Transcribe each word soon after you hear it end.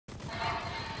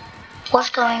What's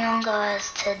going on,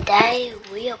 guys? Today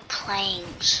we are playing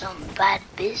some Bad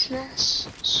Business,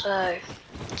 so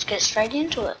let's get straight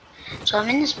into it. So I'm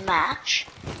in this match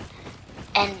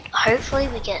and hopefully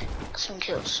we get some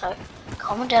kills, so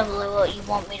comment down below what you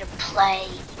want me to play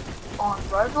on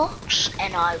Roblox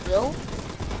and I will.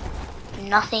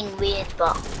 Nothing weird,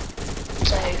 but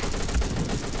so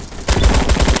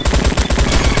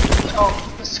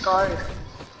let's go.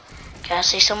 Okay, I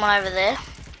see someone over there.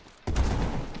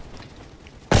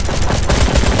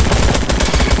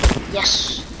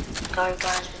 Yes, go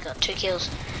guys, we got 2 kills.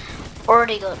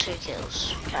 Already got 2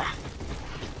 kills. Okay.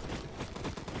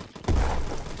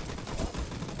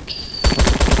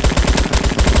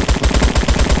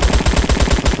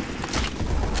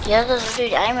 Yeah, there's a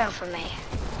dude aiming for me.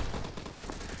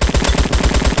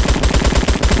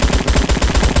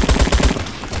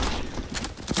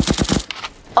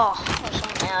 Oh, there's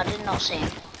something I did not see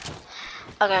him.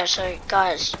 Okay, so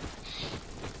guys,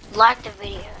 like the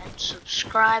video and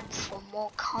subscribe for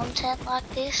more content like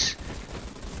this.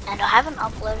 And I haven't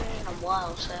uploaded in a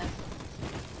while, so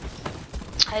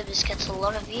I hope this gets a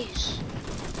lot of views.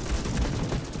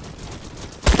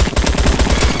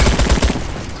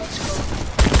 Let's go.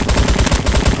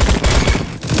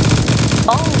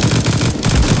 Oh!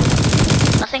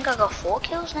 I think I got 4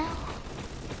 kills now.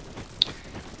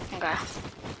 Okay.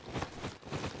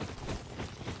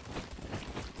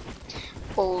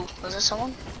 Oh, was there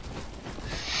someone?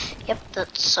 Yep,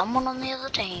 that's someone on the other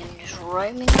team just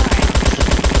roaming around.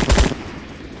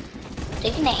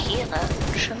 They're gonna hear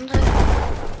that, shouldn't they?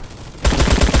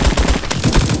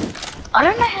 I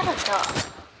don't know how to duck.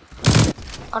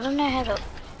 I don't know how to...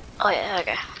 Oh yeah,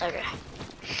 okay, okay.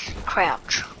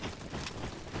 Crouch.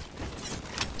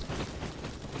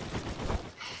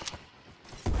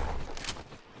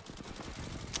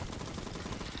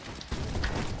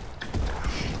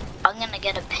 I'm gonna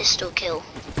get a pistol kill.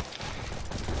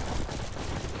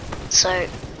 So,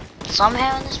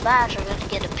 somehow in this match I'm gonna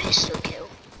get a pistol kill.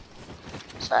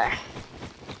 So,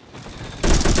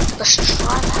 let's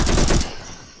try that.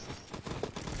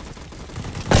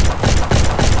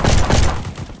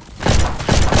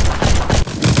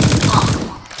 Oh, come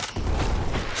on.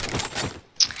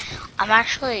 I'm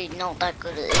actually not that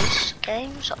good at these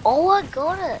games. Oh, I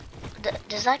got it.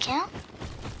 Does that count?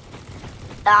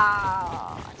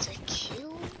 Ah, it's a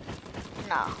kill?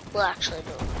 No, we'll actually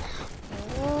do it.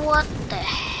 What the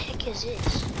heck is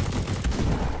this?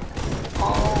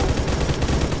 Oh.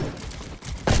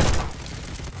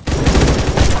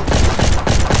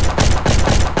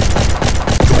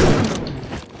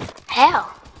 How?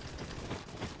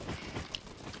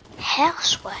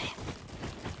 Houseway.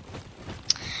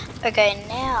 Okay,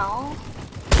 now.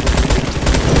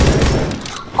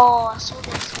 Oh, I saw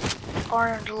this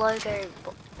orange logo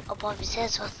above his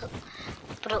head, so I thought,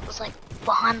 but it was like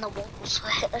behind the wall, so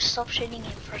I stopped shooting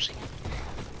him for a second.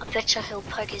 I bet you he'll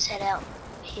poke his head out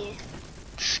here.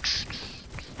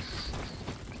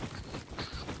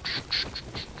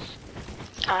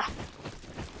 Ah.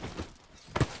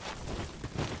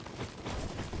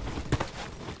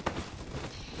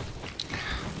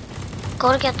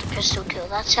 Gotta get the pistol kill,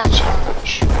 that's our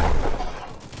challenge.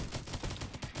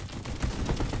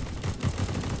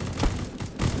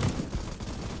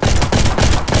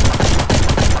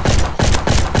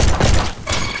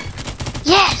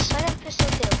 Yes, I got a pistol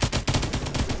kill.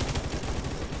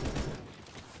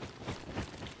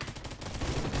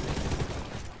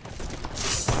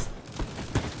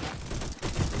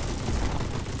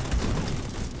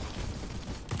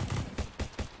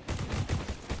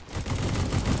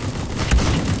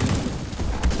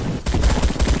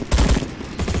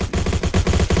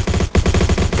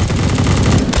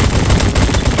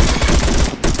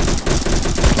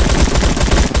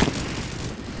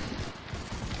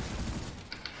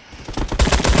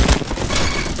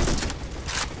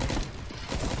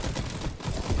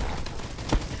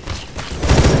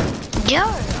 Yo, I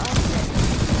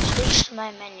switched to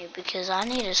my menu because I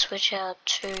need to switch out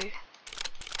to,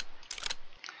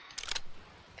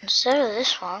 instead of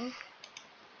this one,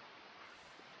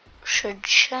 should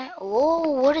change. Whoa,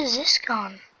 what is this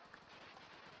gun?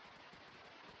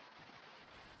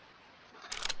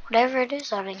 Whatever it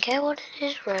is, I don't care what it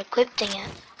is, we're equipping it.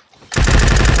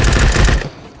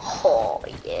 Oh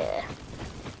yeah.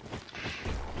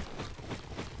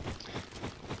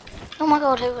 Oh my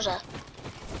god, who was that?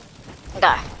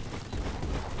 Okay.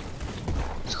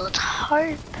 So let's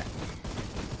hope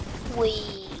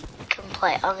we can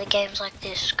play other games like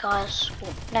this, guys.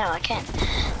 Well, no, I can't.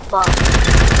 But,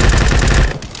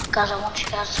 guys, I want you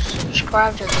guys to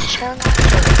subscribe to the channel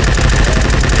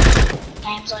so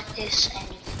games like this and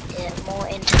you can get more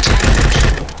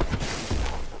entertainment.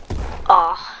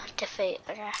 feet.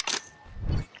 Okay.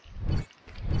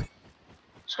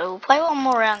 So we'll play one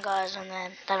more round, guys, and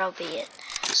then that'll be it.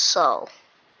 So,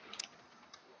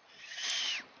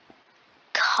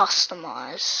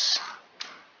 customize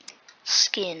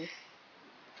skin.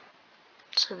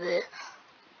 So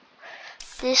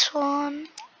this one.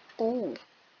 Ooh.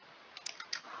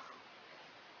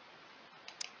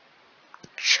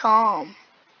 Charm.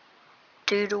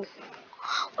 Doodle.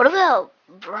 What about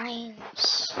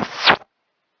brains?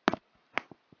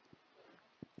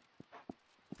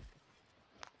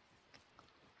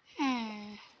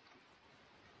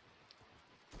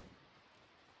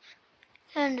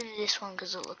 I'm gonna do this one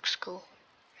because it looks cool.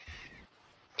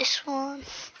 This one.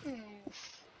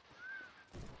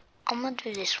 I'm gonna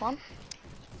do this one.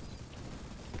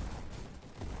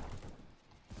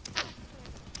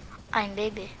 I'm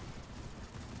baby.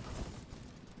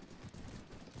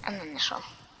 And then this one.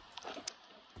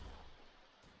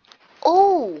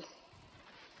 Oh!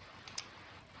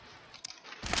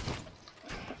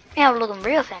 Yeah, we're looking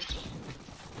real fancy.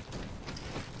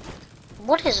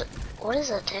 What is it? What is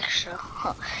that texture?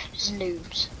 Huh, just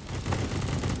noobs.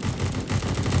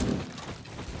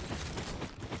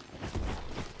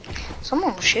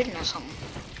 Someone was shooting at something.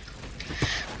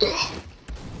 Ugh.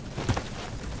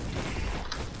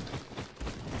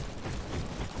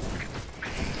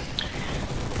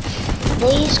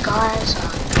 These guys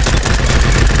are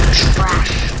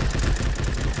trash.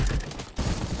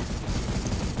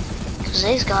 Because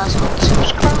these guys aren't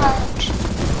subscribed.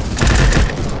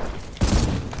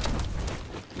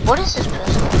 What is this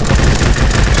person?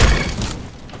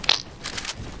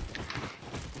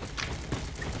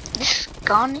 This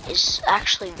gun is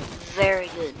actually very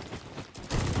good.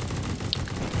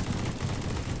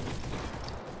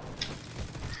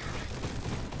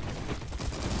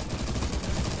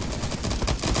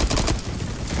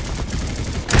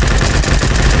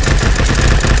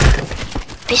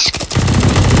 Biscuit.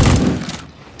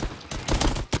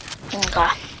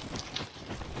 Okay.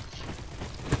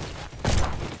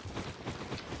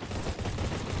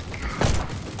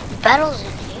 Battles in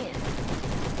here.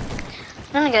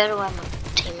 I'm gonna go to where my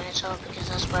teammates are because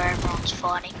that's where everyone's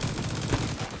fighting.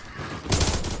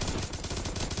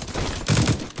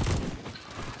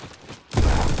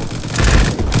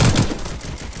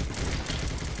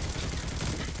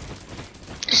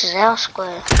 This is our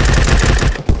square.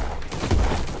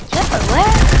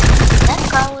 Where? That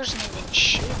guy wasn't even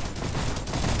shooting.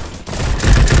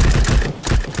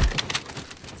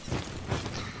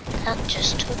 That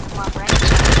just took my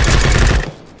brains out.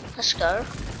 Let's go.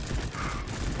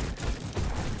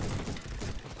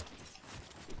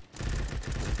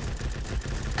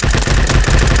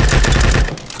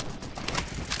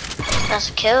 That's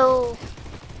a kill.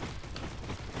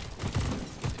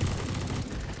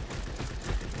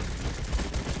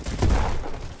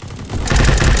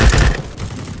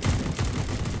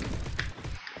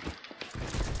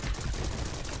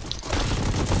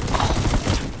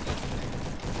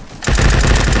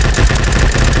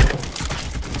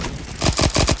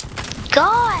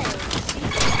 God,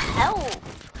 help!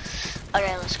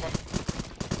 Okay, let's go.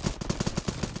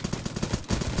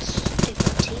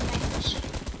 Stupid teammates.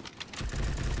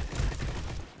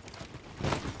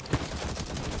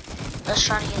 Let's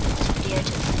try to get this video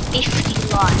to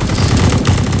 50 likes.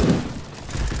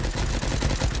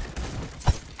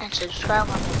 And subscribe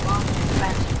on the mom and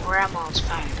friends and grandma's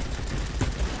phone.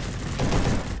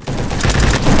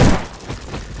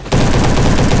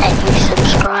 And you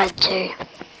subscribe too.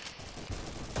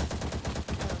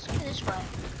 This way,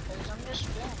 because I'm just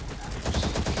feeling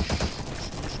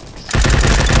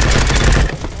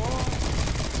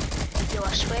it. Yo, I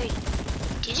swear.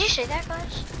 Did you see that,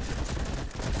 guys?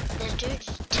 This dude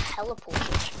just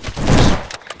teleported.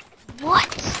 What?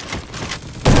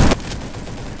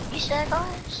 You see that,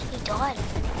 guys? He died.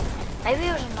 Maybe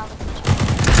it was another person.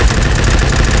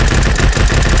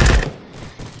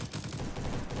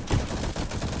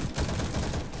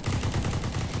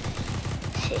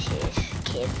 This is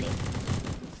camping.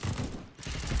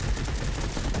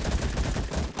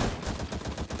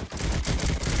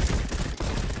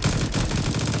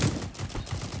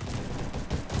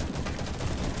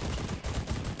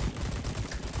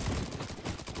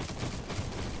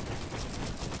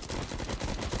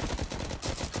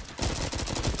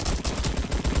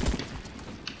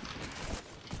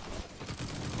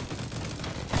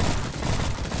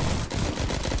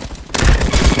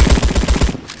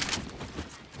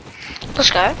 Let's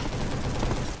go.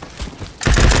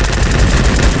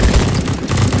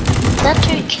 That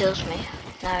dude kills me.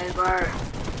 No, bro.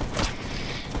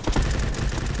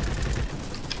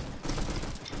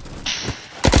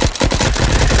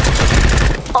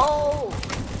 Oh!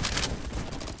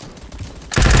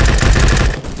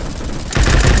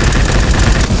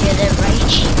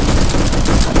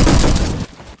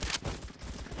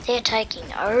 They're taking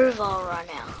over right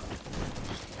now.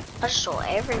 I just saw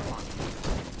everyone.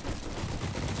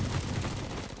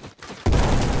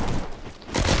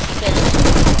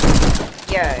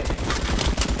 Yo.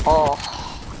 Oh,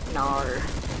 no.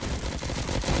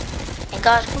 And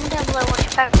guys, comment down below what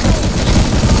your favorite is.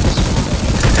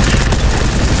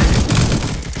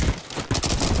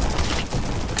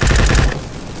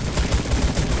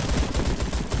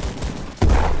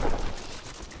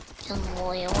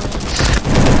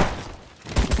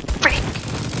 Frick.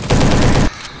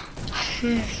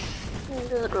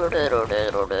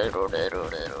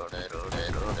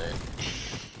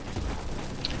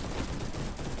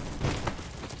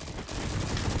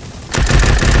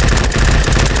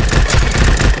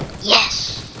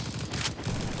 Yes.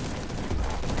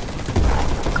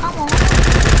 Come on.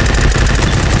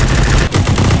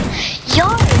 Yo,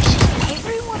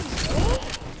 everyone's there.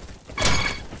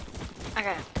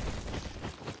 Okay.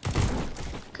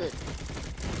 Good.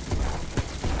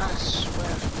 I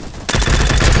swear.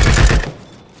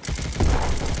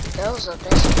 That was the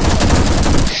best.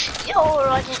 Yo,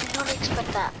 I did not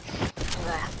expect that.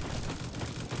 Okay.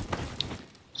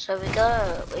 So we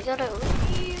gotta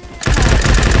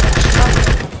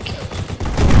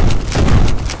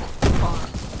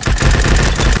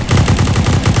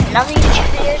another YouTube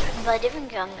videos we can play different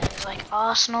guns like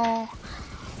Arsenal.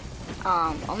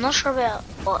 I'm not sure about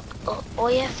oh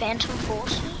yeah, Phantom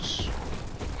Forces.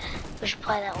 We should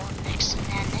play that one next in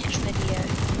our next video.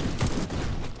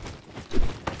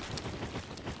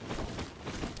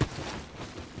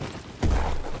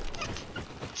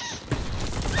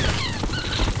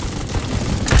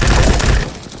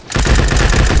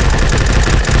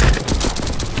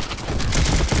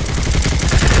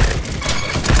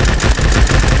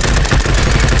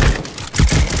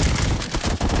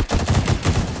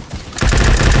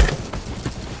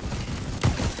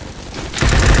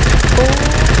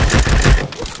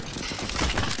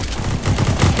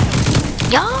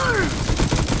 Yar!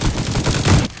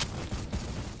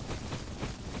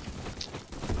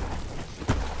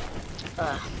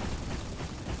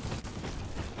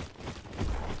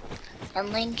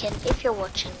 And Lincoln, if you're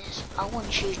watching this, I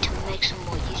want you to make some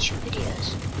more YouTube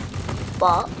videos.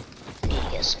 But, I need to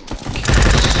get some more kills.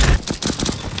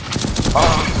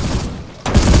 Oh.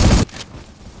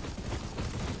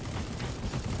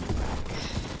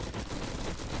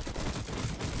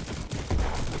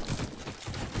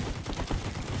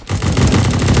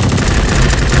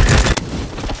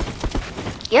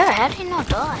 Yo, how did he not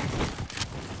die?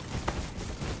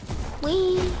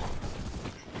 Wee.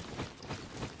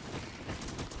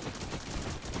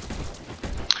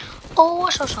 Oh, I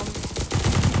saw somebody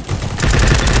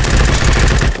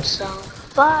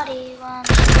wants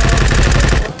to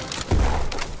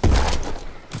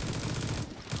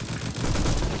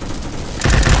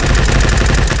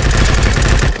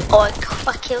oh, I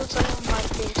killed someone like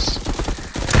this.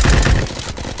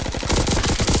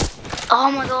 Oh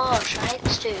my gosh, I hate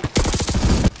this dude.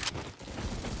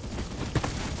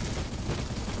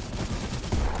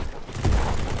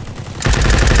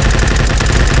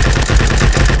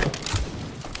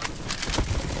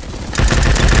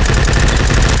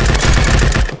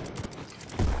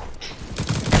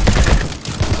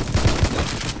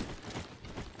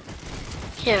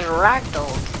 Here's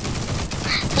Ragdoll.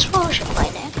 That's what we should play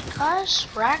next, guys.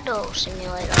 Ragdoll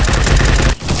Simulator.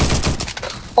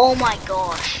 Oh my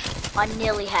gosh. I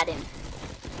nearly had him.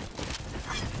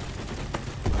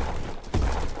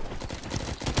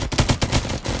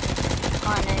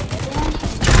 I know you're down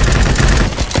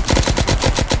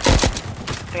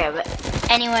here. Okay, but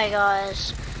anyway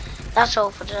guys, that's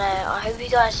all for today. I hope you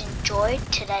guys enjoyed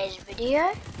today's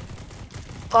video.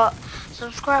 But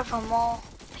subscribe for more.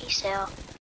 Peace out.